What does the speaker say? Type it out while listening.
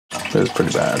It's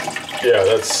pretty bad. Yeah,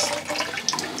 that's...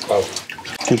 Oh.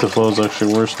 I think the flow is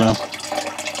actually worse now.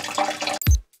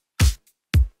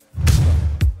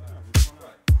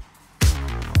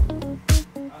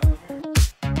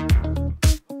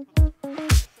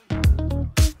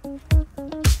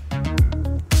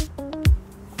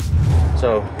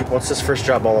 So, what's this first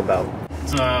job all about?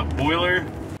 It's a boiler,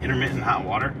 intermittent hot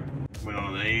water. We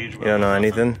don't know the age. You don't know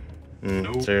anything?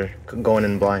 Nope. So you're going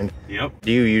in blind. Yep.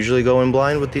 Do you usually go in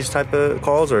blind with these type of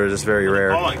calls, or is this very rare?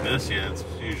 A call like this, yeah, it's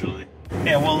usually.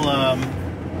 Yeah, we'll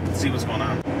see what's going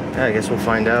on. Yeah, I guess we'll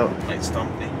find out. Might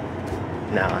stump me.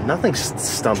 Nah, nothing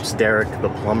stumps Derrick, the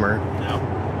plumber. No.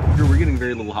 We're getting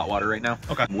very little hot water right now.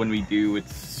 Okay. When we do,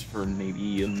 it's for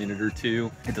maybe a minute or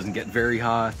two. It doesn't get very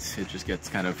hot. It just gets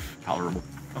kind of tolerable.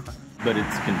 Okay. But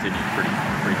it's continued pretty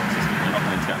consistently.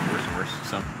 And it's gotten worse and worse.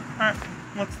 So. All right.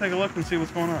 Let's take a look and see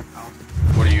what's going on.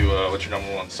 What are you, what's your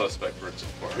number one suspect for it so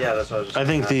far? Yeah, that's what I was just I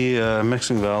think the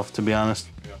mixing valve, to be honest.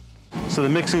 Yeah. So the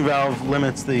mixing valve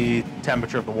limits the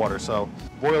temperature of the water. So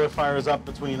boiler fires up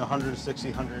between 160,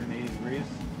 180 degrees,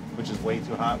 which is way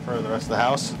too hot for the rest of the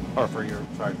house, or for your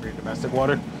domestic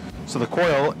water. So the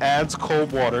coil adds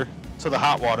cold water to the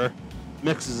hot water,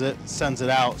 mixes it, sends it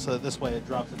out, so that this way it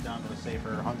drops it down to a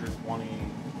safer 120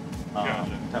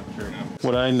 temperature. Yeah.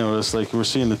 What I noticed, like we're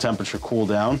seeing the temperature cool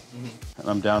down, and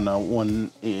I'm down to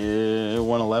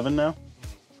 111 now,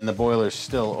 and the boiler's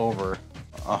still over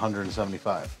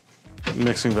 175. The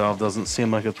mixing valve doesn't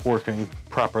seem like it's working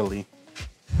properly.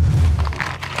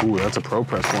 Ooh, that's a Pro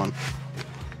Press one.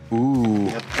 Ooh. You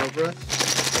have Pro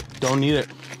Press? Don't need it.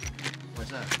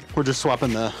 What's that? We're just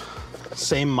swapping the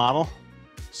same model,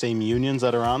 same unions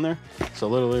that are on there. So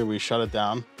literally we shut it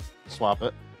down, swap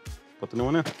it, put the new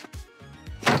one in.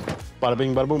 Bada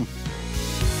bing, bada boom.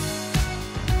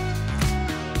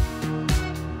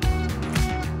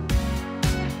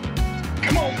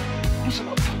 Come on, loosen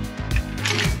up.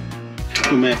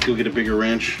 We may have to go get a bigger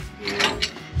wrench.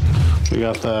 We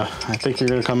got the, I think you're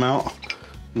gonna come out.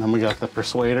 And then we got the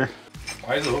persuader.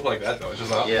 Why does it look like that though? It's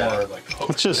just not more like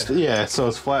hooked. It's just, yeah, so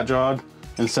it's flat jawed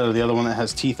instead of the other one that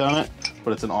has teeth on it,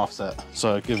 but it's an offset.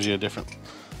 So it gives you a different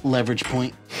leverage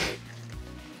point.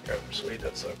 Yeah, persuade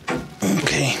that sucker.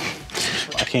 Okay.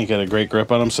 I can't get a great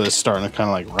grip on them, so it's starting to kind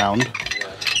of like round.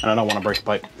 And I don't want to break the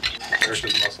pipe. There's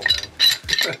just muscle,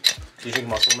 man. Do you think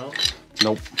muscle melt?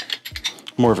 Nope.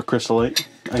 More of a crystallite,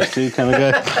 I see, kind of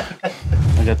guy.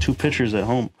 I got 2 pictures at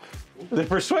home. The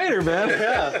persuader, man.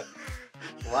 Yeah.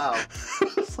 Wow.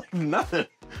 It's like nothing.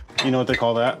 You know what they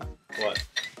call that? What?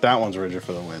 That one's rigid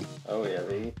for the win. Oh yeah,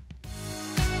 baby.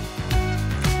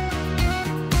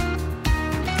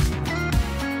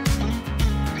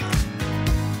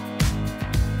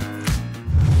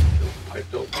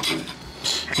 Piped open.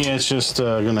 Yeah, it's just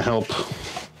gonna help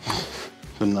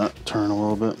the nut turn a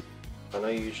little bit. I know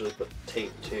you usually put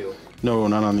tape too. No,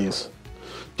 not on these.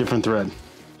 Different thread.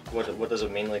 What does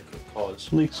it mainly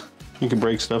cause? Leaks. You can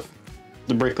break stuff.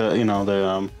 To break the, you know,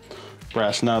 the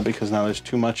brass nut because now there's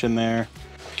too much in there.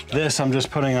 This I'm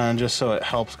just putting on just so it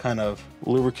helps kind of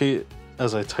lubricate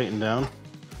as I tighten down,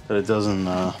 that it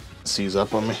doesn't seize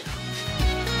up on me.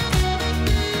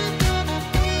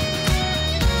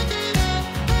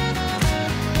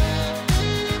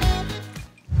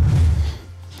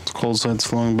 The cold side's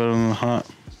flowing better than the hot.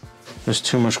 There's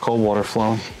too much cold water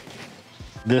flowing.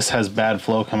 This has bad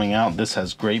flow coming out. This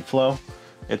has great flow.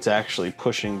 It's actually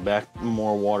pushing back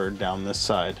more water down this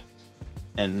side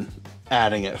and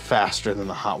adding it faster than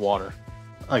the hot water.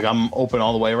 Like I'm open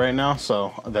all the way right now,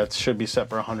 so that should be set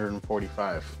for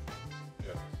 145.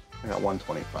 Yeah. I got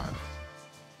 125.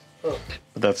 Oh.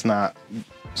 But that's not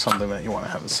something that you want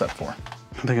to have it set for.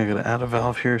 I think I gotta add a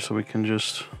valve here so we can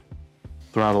just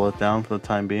throttle it down for the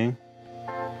time being.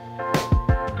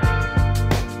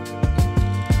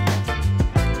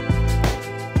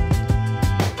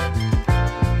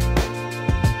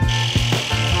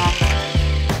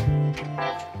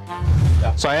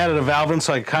 So I added a valve in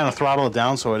so I kind of throttle it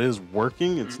down so it is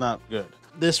working. It's not good.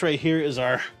 This right here is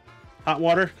our hot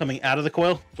water coming out of the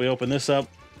coil. If we open this up,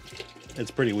 it's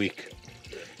pretty weak.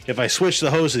 If I switch the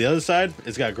hose to the other side,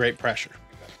 it's got great pressure.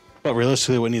 But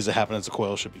realistically, what needs to happen is the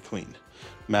coil should be cleaned.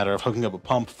 Matter of hooking up a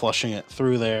pump, flushing it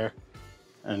through there,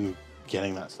 and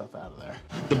getting that stuff out of there.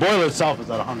 The boiler itself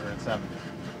is at 170.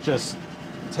 Just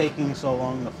taking so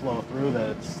long to flow through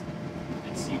that it's...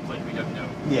 It seems like we have no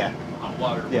hot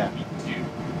water. Yeah. We do.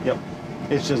 Yep.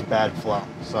 It's just bad flow.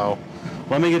 So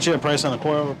let me get you a price on the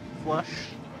coil flush,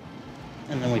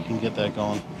 and then we can get that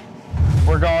going.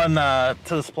 We're going to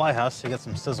the supply house to get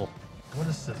some sizzle. What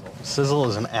is sizzle? Sizzle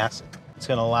is an acid. It's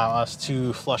going to allow us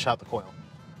to flush out the coil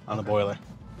on the boiler.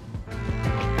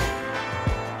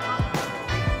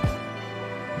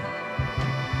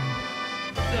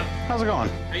 How's it going?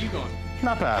 How you going?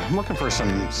 Not bad. I'm looking for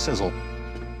some sizzle.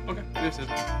 Okay, this is.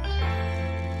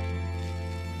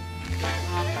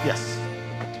 Yes.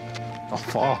 Don't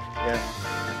fall. Yeah.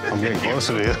 I'm getting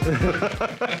closer to you. You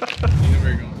know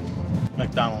where you're going?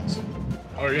 McDonald's.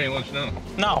 Oh, you're getting lunch now?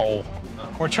 No.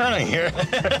 We're turning here. You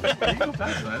go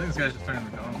past that. I think this guy's just turning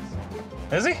McDonald's.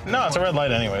 Is he? No, it's a red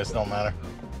light anyways. Don't matter.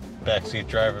 Backseat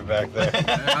driver back there.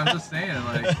 I'm just saying,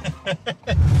 like.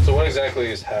 So what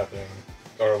exactly is happening,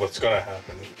 or what's gonna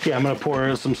happen? Yeah, I'm gonna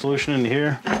pour some solution into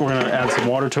here. We're gonna add some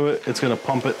water to it. It's gonna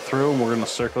pump it through, and we're gonna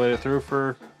circulate it through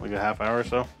for like a half hour or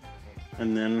so,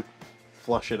 and then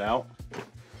flush it out,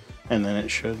 and then it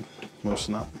should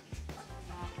loosen up.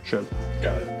 Should.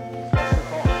 Got it.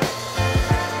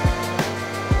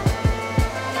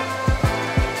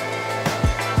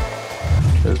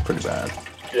 It's pretty bad.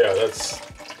 Yeah, that's.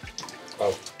 Oh.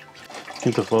 I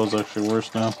think the flow's actually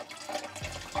worse now.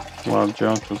 A lot of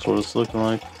junk, that's what it's looking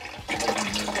like.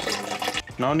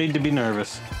 No need to be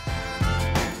nervous.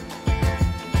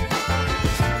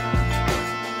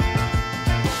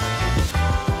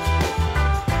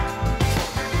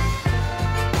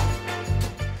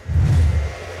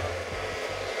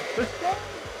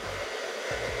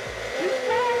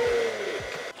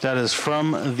 That is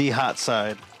from the hot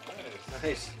side.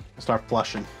 Nice. Start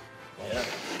flushing. Yeah.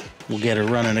 We'll get it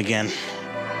running again.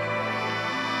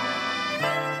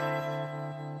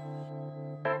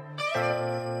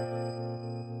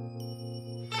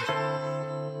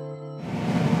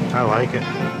 I like it.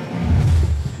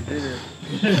 You did it.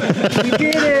 You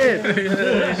did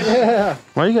it! Yeah.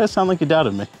 Why do you guys sound like you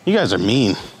doubted me? You guys are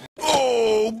mean.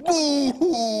 Oh,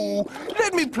 boo-hoo!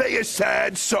 Let me play a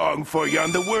sad song for you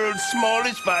on the world's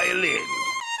smallest violin.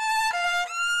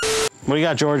 What do you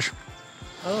got, George?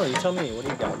 Oh, you tell me. What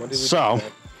do you got? What did we So,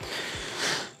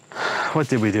 do? what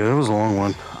did we do? It was a long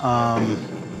one.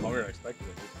 Longer than expected.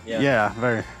 Yeah,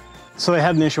 very. So they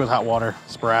had an issue with hot water,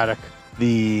 sporadic.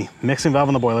 The mixing valve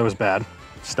in the boiler was bad.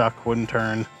 Stuck, wouldn't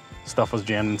turn, stuff was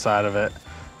jammed inside of it.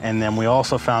 And then we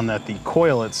also found that the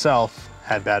coil itself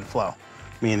had bad flow,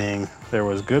 meaning there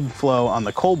was good flow on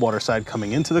the cold water side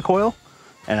coming into the coil,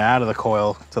 and out of the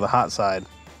coil to the hot side,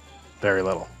 very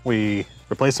little. We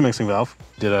replaced the mixing valve,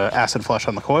 did an acid flush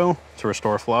on the coil to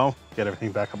restore flow, get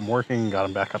everything back up and working, got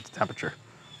them back up to temperature.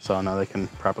 So now they can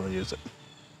properly use it.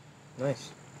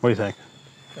 Nice. What do you think?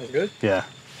 That's good. Yeah,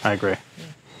 I agree.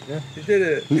 Yeah. You did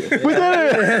it. We did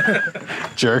it!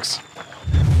 Jerks.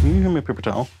 Can you give me a paper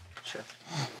towel? Sure.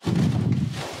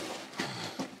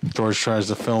 George tries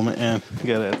to film it and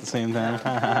get it at the same time. Do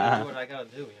what I gotta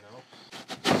do, you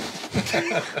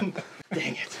know?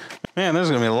 Dang it. Man, there's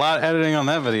gonna be a lot of editing on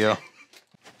that video.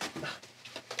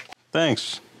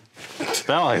 Thanks.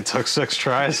 That only took 6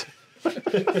 tries.